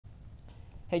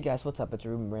Hey guys, what's up? It's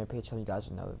Ruben Rampage telling you guys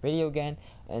another video again,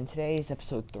 and today is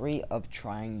episode 3 of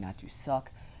Trying Not to Suck.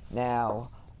 Now,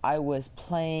 I was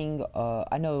playing,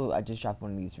 I know I just dropped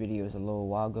one of these videos a little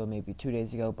while ago, maybe 2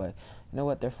 days ago, but you know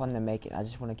what, they're fun to make, and I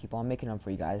just want to keep on making them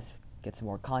for you guys, get some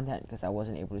more content, because I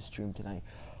wasn't able to stream tonight.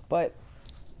 But,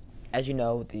 as you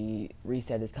know, the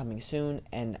reset is coming soon,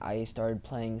 and I started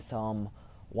playing some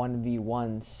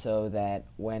 1v1s so that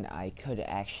when I could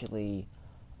actually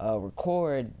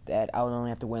record that, I would only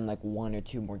have to win like 1 or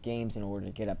 2 more games in order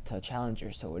to get up to a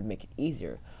challenger, so it would make it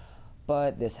easier.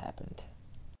 But this happened.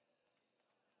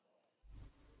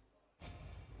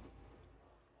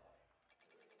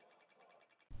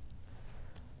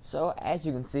 So as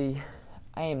you can see,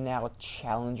 I am now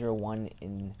challenger 1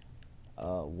 in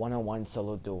one-on-one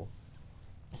solo duel.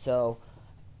 So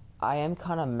I am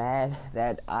kind of mad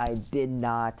that I did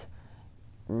not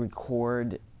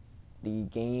record the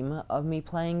game of me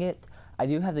playing it. I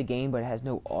do have the game, but it has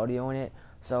no audio in it,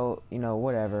 so you know,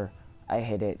 whatever. I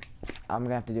hate it. I'm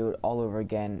gonna have to do it all over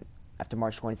again after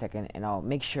March 22nd, and I'll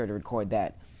make sure to record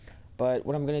that. But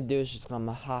what I'm gonna do is just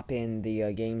gonna hop in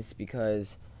the games, because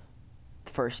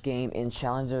first game in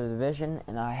Challenger Division,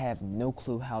 and I have no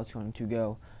clue how it's going to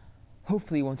go.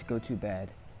 Hopefully it won't go too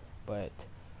bad, but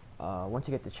once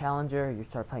you get to Challenger, you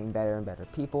start playing better and better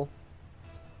people.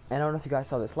 And I don't know if you guys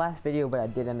saw this last video, but I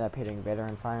did end up hitting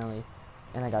veteran finally,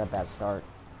 and I got a bad start.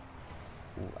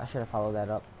 Ooh, I should have followed that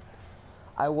up.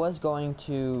 I was going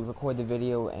to record the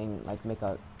video and like make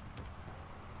a,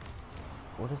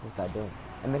 what is this guy doing?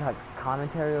 And make like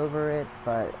commentary over it,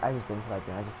 but I just didn't feel like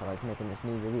it. I just felt like making this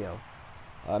new video.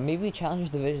 Maybe Challengers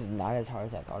Division is not as hard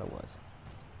as I thought it was.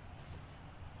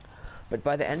 But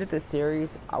by the end of the series,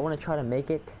 I want to try to make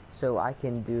it so I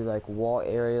can do like wall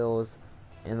aerials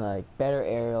and like better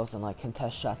aerials and like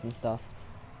contest shots and stuff.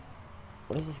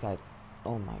 What is this guy?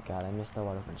 Oh my god, I missed the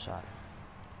wide open shot.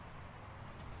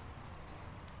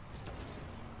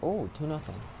 Oh, 2-0.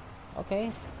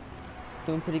 Okay.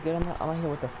 Doing pretty good on that. I'm gonna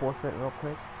hit with the forfeit real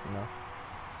quick. You know,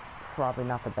 probably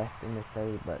not the best thing to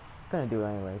say, but gonna do it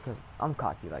anyway because I'm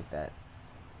cocky like that.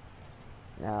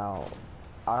 Now,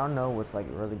 I don't know what's like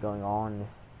really going on.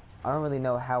 I don't really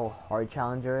know how hard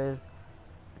Challenger is,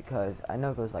 because I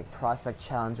know there's like Prospect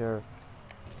Challenger,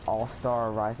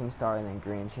 All-Star, Rising Star, and then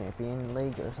Grand Champion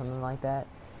League or something like that.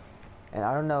 And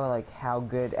I don't know like how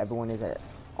good everyone is at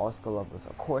all skill levels.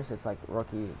 Of course it's like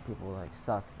rookie people like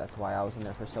suck. That's why I was in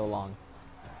there for so long.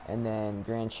 And then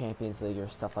Grand Champions League or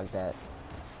stuff like that.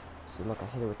 So look, I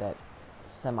hit it with that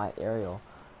semi-aerial.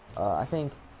 I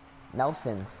think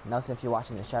Nelson, if you're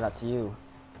watching this, shout out to you,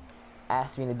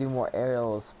 asked me to do more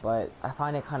aerials, but I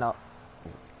find it kind of...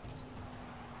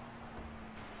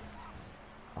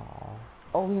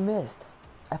 Oh, we missed.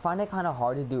 I find it kind of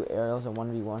hard to do aerials in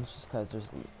 1v1s just because there's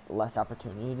less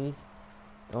opportunities.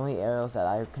 The only aerials that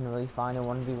I can really find in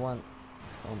 1v1, oh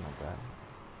my god,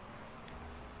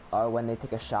 are when they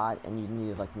take a shot and you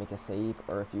need to like make a save,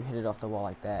 or if you hit it off the wall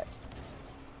like that.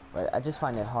 But I just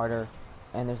find it harder,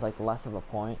 and there's like less of a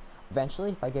point.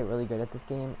 Eventually, if I get really good at this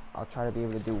game, I'll try to be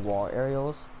able to do wall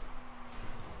aerials.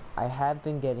 I have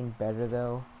been getting better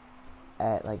though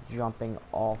at like jumping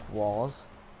off walls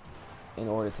in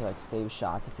order to like save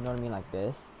shots, if you know what I mean, like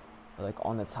this, or like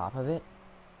on the top of it.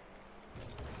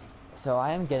 So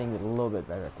I am getting a little bit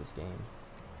better at this game.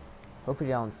 Hopefully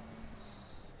you don't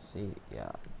see,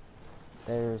 yeah.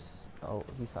 There's, oh,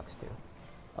 he sucks too.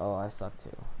 Oh, I suck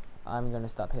too. I'm gonna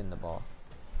stop hitting the ball.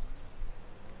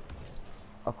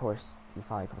 Of course, he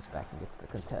finally comes back and gets the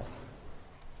contest.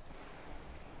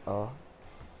 Oh.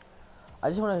 I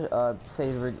just want to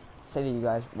say to you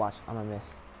guys, watch, I'm gonna miss.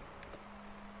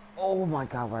 Oh my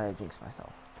god, why did I jinx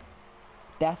myself?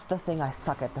 That's the thing I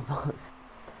suck at the most.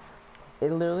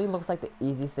 It literally looks like the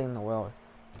easiest thing in the world,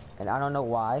 and I don't know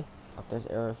why. Oh, there's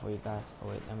error for you guys. Oh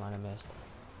wait, I might have missed.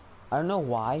 I don't know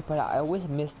why, but I always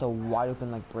miss the wide open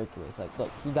like breakaways. Like,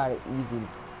 look, he got it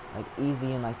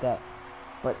easy and like that.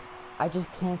 But I just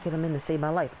can't get him in to save my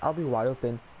life. I'll be wide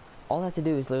open. All I have to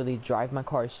do is literally drive my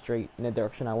car straight in the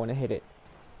direction I want to hit it.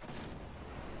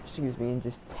 Excuse me, and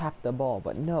just tap the ball.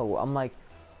 But no, I'm like,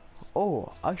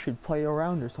 oh, I should play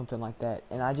around or something like that,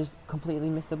 and I just completely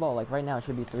missed the ball. Like right now it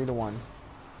should be 3-1,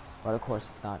 but of course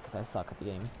it's not, because I suck at the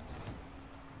game.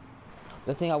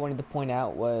 The thing I wanted to point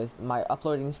out was my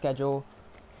uploading schedule.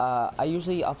 I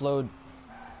usually upload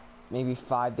maybe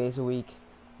 5 days a week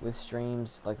with streams,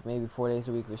 like maybe 4 days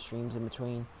a week with streams in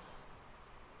between.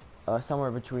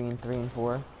 Somewhere between 3 and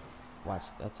 4. Watch,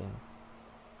 that's in.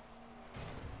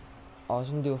 I was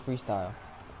gonna do a freestyle,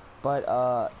 but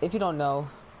if you don't know,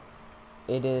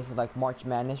 it is like March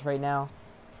Madness right now,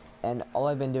 and all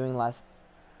I've been doing last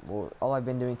well, all I've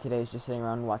been doing today is just sitting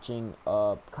around watching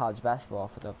college basketball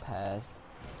for the past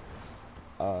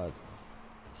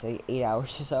say 8 hours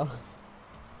or so.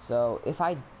 So if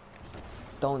I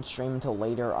don't stream until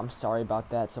later, I'm sorry about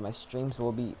that. So my streams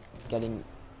will be getting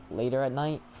later at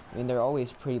night. I mean, they're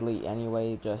always pretty late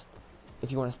anyway. Just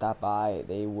if you want to stop by,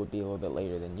 they would be a little bit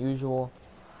later than usual.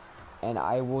 And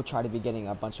I will try to be getting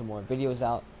a bunch of more videos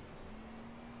out.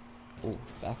 Ooh,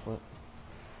 backflip.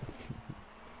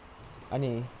 I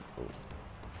need. Ooh.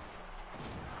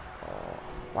 Oh,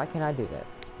 why can't I do that?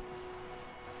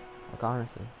 Like,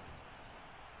 honestly.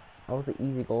 That was an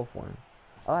easy goal for him.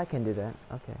 Oh, I can do that.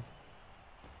 Okay.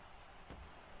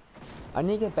 I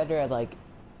need to get better at, like,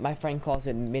 my friend calls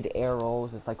it mid-air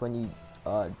rolls. It's like when you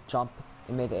jump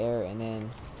in mid-air and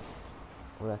then...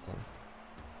 What did I say?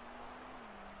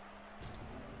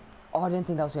 Oh, I didn't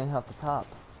think that was going to hit off the top.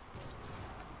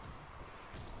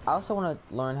 I also want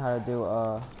to learn how to do,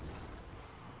 I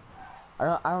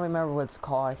don't remember what it's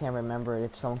called. I can't remember it.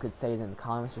 If someone could say it in the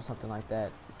comments or something like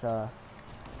that. It's,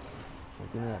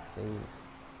 give me that save.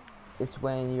 It's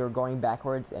when you're going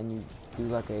backwards and you do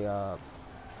like a,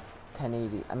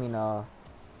 1080, I mean,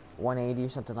 180 or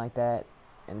something like that,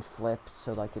 and flip,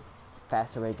 so like it's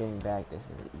faster rate getting back. This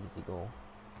is an easy goal.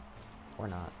 Or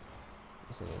not.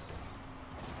 Yes, it is.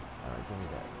 Alright, give me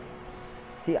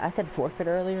that. See, I said forfeit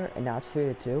earlier, and now it's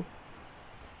 3-2.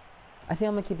 I think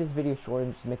I'm gonna keep this video short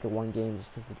and just make it one game, just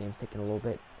because the game's taking a little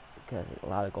bit, because a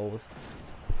lot of goals.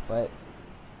 But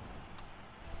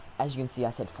as you can see,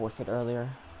 I said forfeit earlier,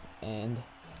 and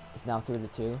it's now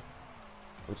 3-2,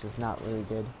 which is not really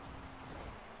good.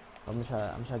 I'm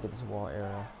gonna try to get this wall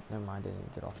area. Never mind, I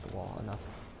didn't get off the wall enough.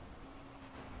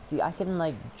 See, I can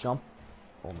like jump.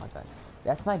 Oh my god,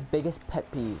 that's my biggest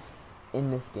pet peeve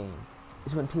in this game.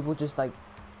 Is when people just like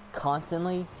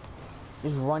constantly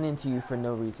just run into you for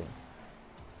no reason.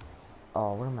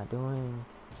 Oh, what am I doing?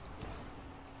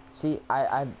 See,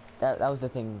 that was the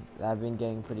thing that I've been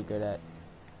getting pretty good at.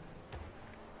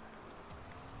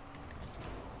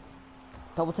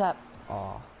 Double tap.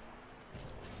 Oh.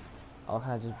 I'll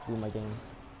kind of just do my game.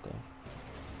 There.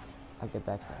 I get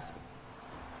back faster.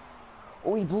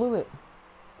 Oh, he blew it.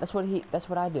 That's what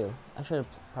I do. I should have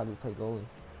probably played goalie.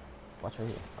 Watch right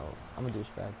here. Oh, I'm a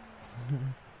douchebag.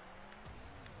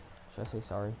 Should I say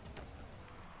sorry?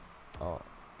 Oh,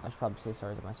 I should probably say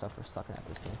sorry to myself for sucking at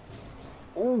this game.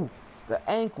 Ooh, the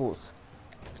ankles.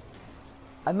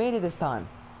 I made it this time.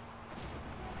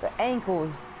 The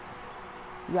ankles.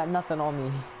 You got nothing on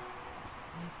me.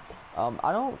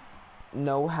 I don't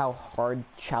know how hard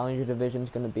Challenger Division's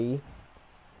gonna be.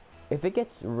 If it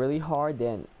gets really hard,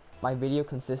 then my video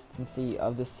consistency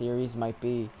of this series might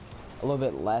be a little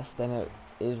bit less than it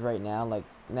is right now. Like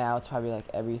now it's probably like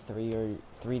every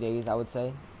 3 days, I would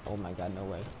say. Oh my god, no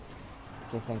way.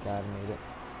 Okay, thank god I made it.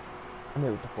 I made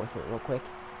it with the forfeit real quick.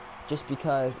 Just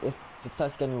because if it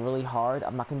starts getting really hard,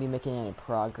 I'm not gonna be making any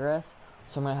progress.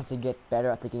 So I'm gonna have to get better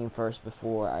at the game first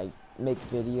before I make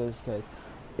videos, because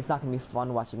it's not gonna be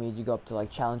fun watching me go up to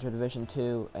like Challenger Division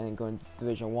 2 and then go into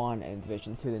Division 1 and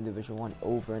Division 2 then Division 1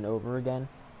 over and over again.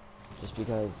 Just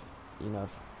because, you know,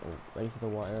 ready for the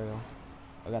wall aerial.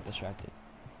 I got distracted.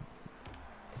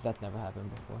 Because that's never happened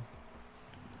before.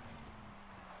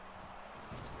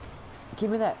 Give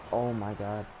me that. Oh my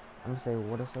god. I'm gonna say,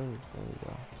 what a save. There we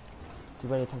go. Too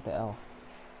bad I took the L.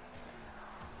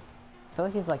 I feel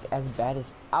like it's like as bad as...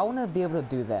 I want to be able to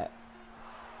do that.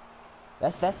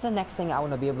 That's the next thing I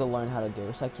want to be able to learn how to do.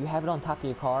 It's like you have it on top of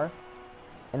your car,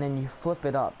 and then you flip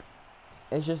it up.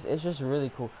 It's just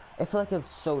really cool. I feel like it's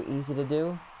so easy to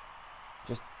do.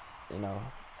 Just, you know,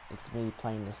 it's me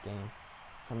playing this game.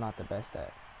 I'm not the best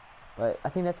at. But I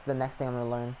think that's the next thing I'm gonna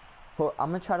learn. Well,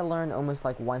 I'm gonna try to learn almost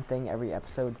like one thing every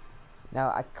episode. Now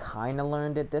I kind of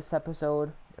learned it this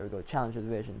episode. There we go, Challenger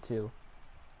Division 2.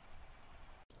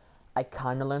 I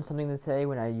kind of learned something today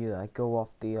when you like go off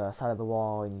the side of the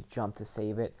wall and you jump to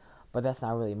save it, but that's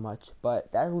not really much.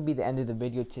 But that will be the end of the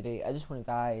video today. I just wanted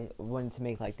to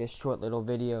make like this short little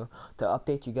video to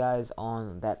update you guys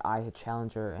on that I hit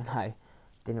Challenger and I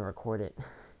didn't record it.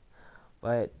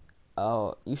 But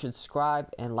you should subscribe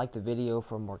and like the video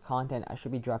for more content. I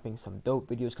should be dropping some dope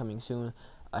videos coming soon.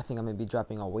 I think I'm gonna be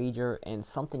dropping a wager and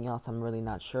something else. I'm really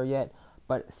not sure yet.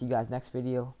 But see you guys next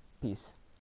video. Peace.